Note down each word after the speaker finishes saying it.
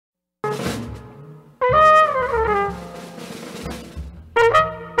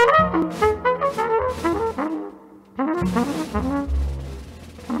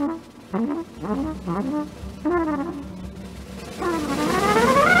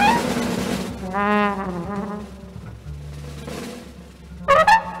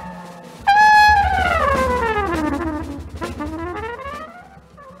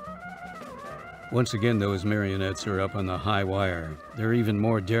Once again, those marionettes are up on the high wire. They're even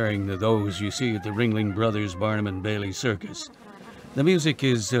more daring than those you see at the Ringling Brothers Barnum and Bailey Circus. The music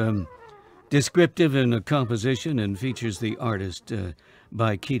is descriptive in a composition and features the artist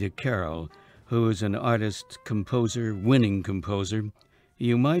Baikida Carroll, who is an artist, composer, winning composer.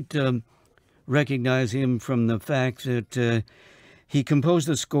 You might recognize him from the fact that he composed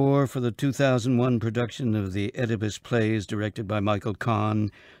the score for the 2001 production of the Oedipus plays directed by Michael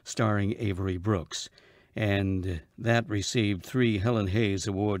Kahn, starring Avery Brooks, and that received 3 Helen Hayes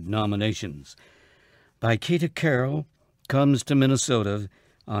Award nominations. Baikida Carroll comes to Minnesota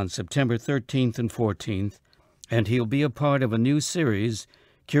on September 13th and 14th, and he'll be a part of a new series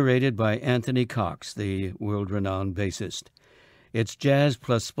curated by Anthony Cox, the world-renowned bassist. It's jazz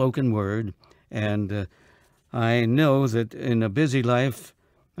plus spoken word, and I know that in a busy life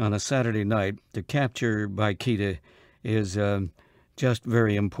on a Saturday night, to capture Baikida is just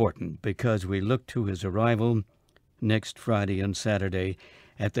very important, because we look to his arrival next Friday and Saturday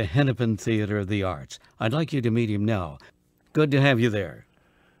at the Hennepin Theater of the Arts. I'd like you to meet him now. Good to have you there.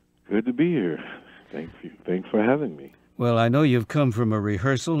 Good to be here. Thank you. Thanks for having me. Well, I know you've come from a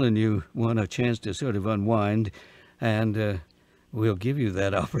rehearsal and you want a chance to sort of unwind, and we'll give you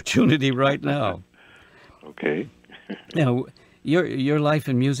that opportunity right now. Okay. Now, your life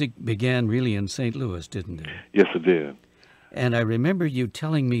in music began really in St. Louis, didn't it? Yes, it did. And I remember you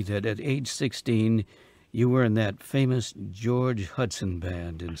telling me that at age 16, you were in that famous George Hudson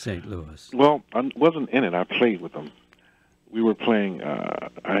band in St. Louis. Well, I wasn't in it. I played with them. We were playing,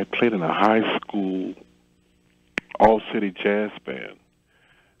 I played in a high school all-city jazz band,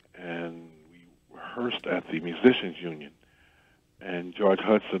 and we rehearsed at the Musicians Union. And George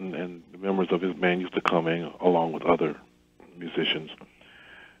Hudson and the members of his band used to come in along with other musicians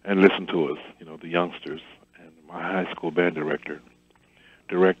and listen to us, the youngsters. And my high school band director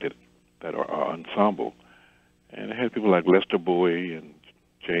directed that ensemble. And it had people like Lester Bowie and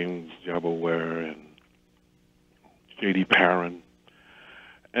James Jabberware and J.D. Perrin.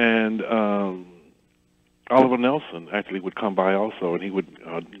 And Oliver Nelson actually would come by also, and he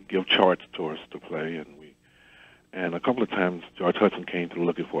would give charts to us to play. And a couple of times, George Hudson came through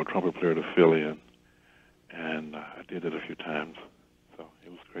looking for a trumpet player to fill in, and I did it a few times, so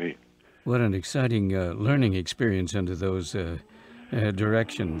it was great. What an exciting learning experience under those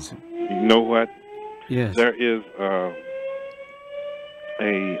directions. You know what? Yes. There is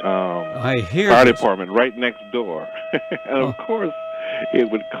I hear fire this. department right next door, and of course,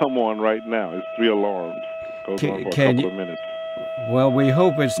 it would come on right now. It's 3 alarms. Goes on for a couple of minutes. Well, we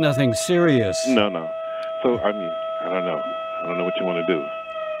hope it's nothing serious. No. So, I don't know. I don't know what you want to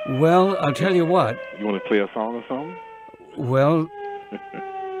do. Well, I'll tell you what. You want to play a song or something? Well,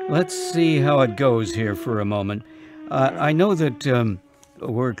 let's see how it goes here for a moment. I know that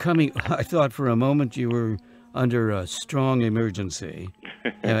we're coming. I thought for a moment you were under a strong emergency.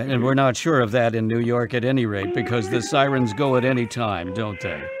 And we're not sure of that in New York at any rate, because the sirens go at any time, don't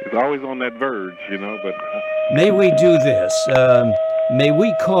they? It's always on that verge, but... May we do this? May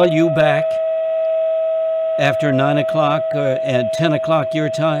we call you back after 9 o'clock and 10 o'clock your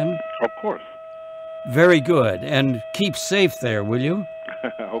time? Of course. Very good. And keep safe there, will you?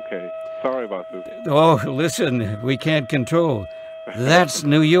 Okay. Sorry about this. Oh, listen, we can't control. That's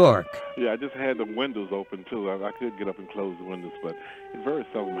New York. Yeah, I just had the windows open, too. I could get up and close the windows, but it very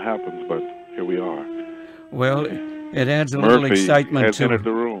seldom happens, but here we are. Well, it adds a little excitement has to entered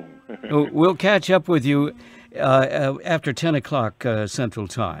the room. We'll catch up with you after 10 o'clock Central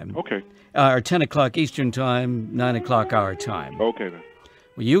Time. Okay. Or 10 o'clock Eastern Time, 9 o'clock our time. Okay, then.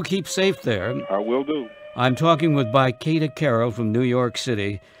 Well, you keep safe there. I will do. I'm talking with Baikida Carroll from New York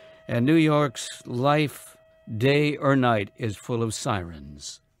City, and New York's life, day or night, is full of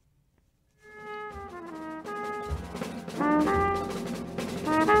sirens.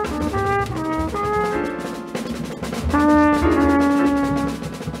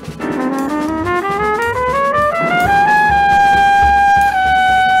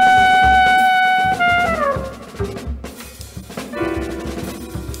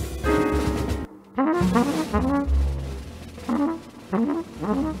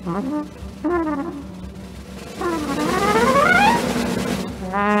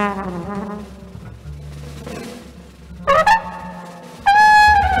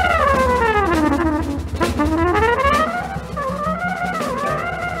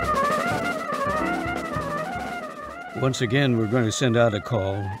 Once again, we're going to send out a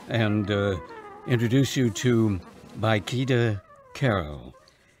call and introduce you to Baikida Carroll.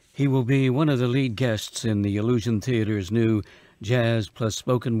 He will be one of the lead guests in the Illusion Theater's new Jazz plus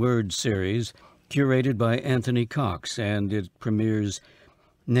Spoken Word series, curated by Anthony Cox, and it premieres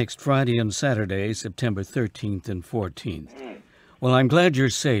next Friday and Saturday, September 13th and 14th. Well, I'm glad you're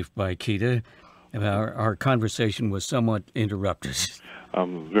safe, Baikida. Our conversation was somewhat interrupted.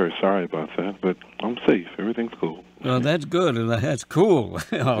 I'm very sorry about that, but I'm safe. Everything's cool. Well, that's good, and that's cool,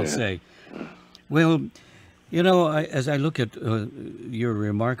 I'll say. Well, you know, as I look at your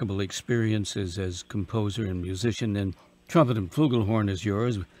remarkable experiences as composer and musician, and trumpet and flugelhorn is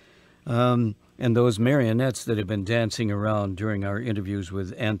yours, and those marionettes that have been dancing around during our interviews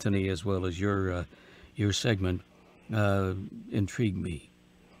with Anthony as well as your segment intrigue me.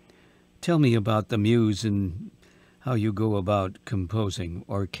 Tell me about the muse and how you go about composing,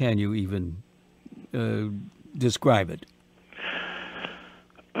 or can you even describe it?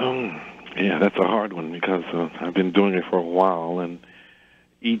 Yeah, that's a hard one because I've been doing it for a while, and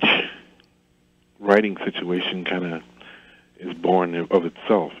each writing situation kind of is born of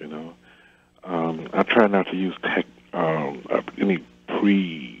itself, you know. I try not to use any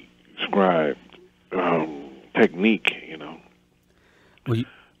prescribed technique, you know. Well,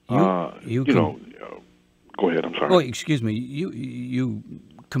 go ahead. I'm sorry. Oh, excuse me. You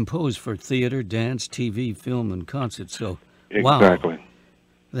compose for theater, dance, TV, film, and concert. So, exactly. Wow,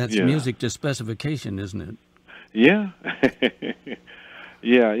 that's music to specification, isn't it? Yeah.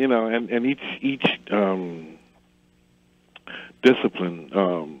 Yeah. You know, and each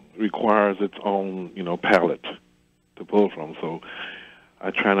discipline requires its own, you know, palette to pull from. So,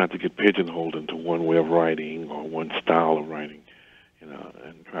 I try not to get pigeonholed into one way of writing or one style of writing, you know,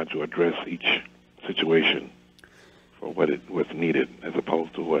 and try to address each situation for what's needed as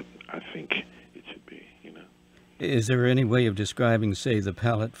opposed to what I think it should be, you know. Is there any way of describing, say, the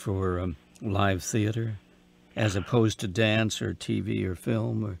palette for live theater as opposed to dance or TV or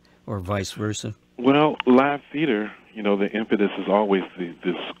film or vice versa? Well, live theater, you know, the impetus is always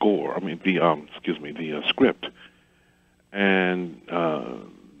the score. I mean, the script. And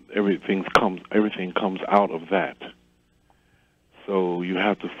everything comes out of that. So you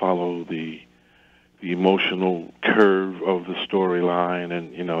have to follow the emotional curve of the storyline,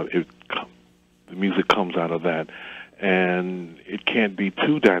 and you know the music comes out of that. And it can't be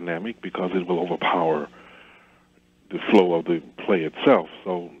too dynamic because it will overpower the flow of the play itself.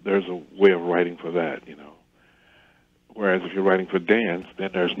 So there's a way of writing for that, you know. Whereas if you're writing for dance,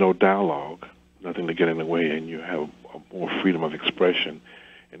 then there's no dialogue, nothing to get in the way, and you have more freedom of expression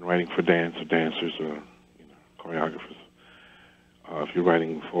in writing for dance or dancers or, you know, choreographers. If you're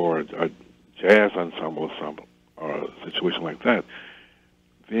writing for a jazz ensemble or a situation like that,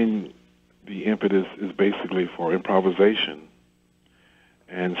 then the impetus is basically for improvisation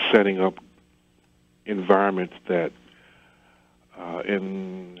and setting up environments that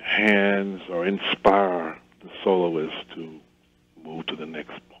enhance or inspire the soloist to move to the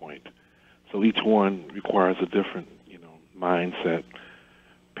next point. So each one requires a different, you know, mindset,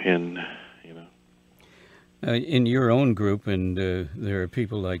 pen, you know. In your own group, and there are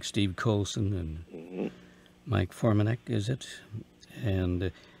people like Steve Colson and Mike Formanek, is it?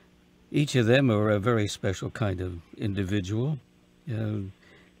 And each of them are a very special kind of individual.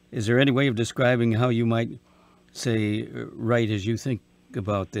 Is there any way of describing how you might, say, write as you think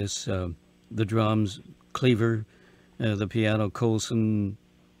about this? The drums, Cleaver, the piano, Colson,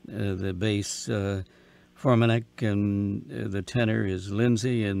 the bass, Formanek, and the tenor is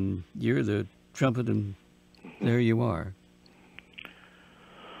Lindsay, and you're the trumpet, and there you are.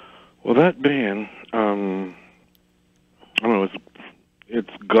 Well, that band, I don't know,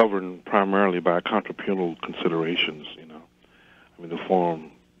 it's governed primarily by contrapuntal considerations, you know. I mean, the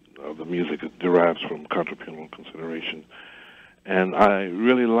form of the music derives from contrapuntal considerations. And I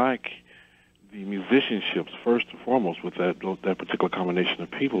really like the musicianships, first and foremost, with that particular combination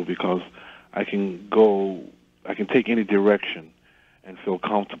of people, because I can take any direction and feel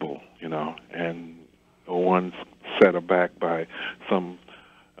comfortable, you know, and no one's set aback by some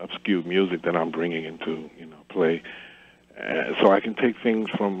obscure music that I'm bringing into, you know, play. So I can take things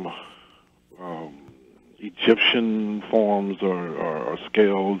from Egyptian forms or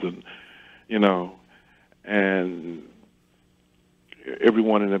scales, and, you know, and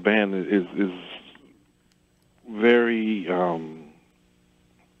everyone in the band is very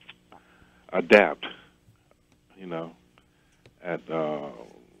adept, you know, adept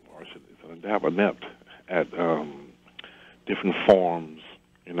at different forms,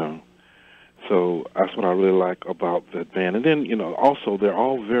 you know. So that's what I really like about that band. And then, you know, also they're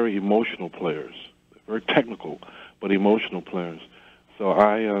all very emotional players, very technical, but emotional players. So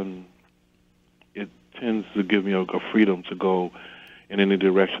it tends to give me a freedom to go in any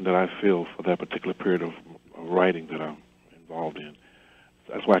direction that I feel for that particular period of writing that I'm involved in.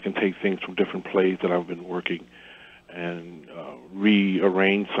 That's why I can take things from different plays that I've been working and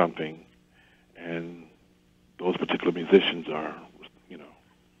rearrange something, and those particular musicians are,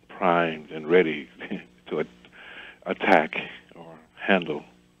 primed and ready to attack or handle,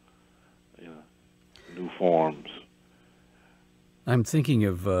 new forms. I'm thinking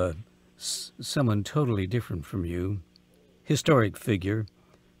of someone totally different from you, historic figure.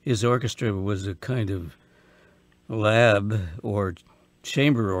 His orchestra was a kind of lab or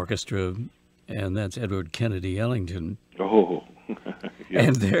chamber orchestra, and that's Edward Kennedy Ellington. Oh, yes.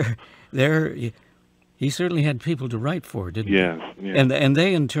 And there, he certainly had people to write for, didn't he? Yes, yes. And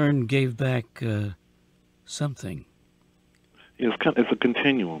they in turn gave back something. It's a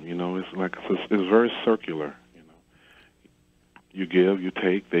continuum, It's like it's very circular, You give, you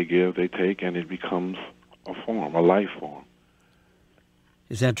take, they give, they take, and it becomes a form, a life form.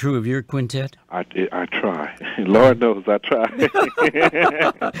 Is that true of your quintet? I try. Lord knows I try.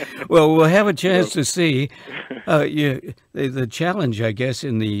 Well, we'll have a chance to see. The challenge, I guess,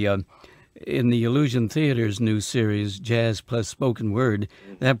 in the Illusion Theater's new series, Jazz Plus Spoken Word,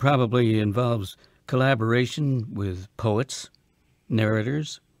 that probably involves collaboration with poets,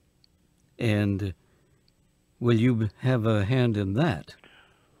 narrators, and will you have a hand in that?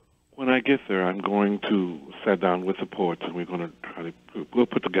 When I get there, I'm going to sit down with the poets, and we're going to try to we'll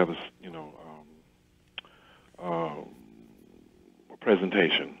put together, a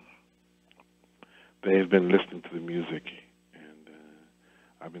presentation. They've been listening to the music, and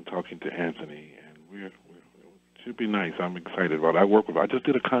I've been talking to Anthony, and it should be nice. I'm excited about it. I just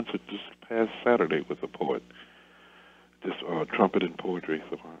did a concert this past Saturday with a poet, just trumpet and poetry.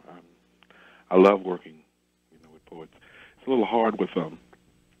 So I love working, with poets. It's a little hard with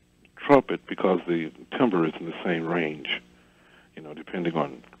trumpet because the timbre is in the same range, depending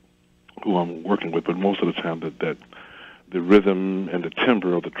on who I'm working with. But most of the time, that the rhythm and the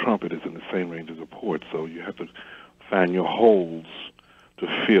timbre of the trumpet is in the same range as a poet. So you have to find your holes to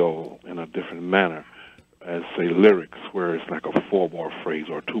fill in a different manner, as say lyrics, where it's like a 4-bar phrase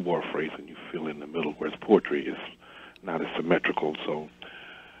or a 2-bar phrase, and you fill in the middle. Whereas poetry is not as symmetrical, so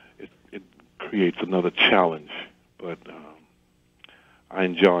it creates another challenge. But I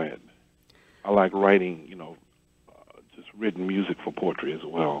enjoy it. I like writing, just written music for poetry as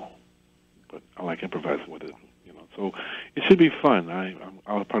well. But I like improvising with it, So it should be fun.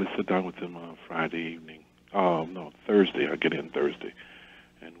 I'll probably sit down with them on Friday evening. No, Thursday. I get in Thursday,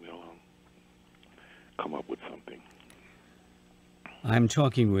 and we'll come up with something. I'm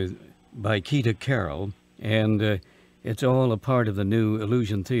talking with Baikida Carroll, and it's all a part of the new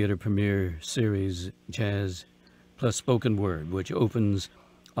Illusion Theater premiere series, Jazz Plus Spoken Word, which opens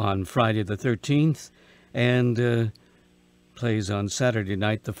on Friday the 13th and plays on Saturday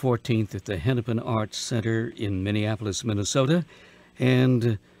night the 14th at the Hennepin Arts Center in Minneapolis, Minnesota.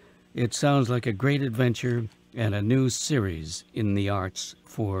 And it sounds like a great adventure and a new series in the arts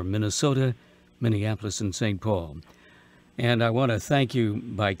for Minnesota, Minneapolis, and St. Paul. And I want to thank you,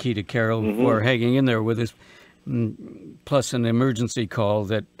 Baikida Carroll, for hanging in there with us, plus an emergency call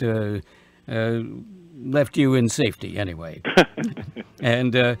that left you in safety anyway.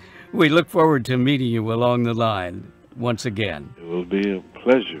 And we look forward to meeting you along the line once again. It will be a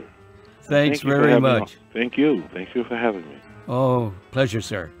pleasure. Thanks very much. Thank you. Thank you for having me. Oh, pleasure,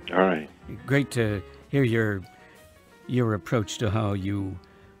 sir. All right. Great to hear your approach to how you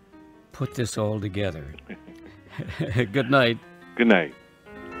put this all together. Good night. Good night.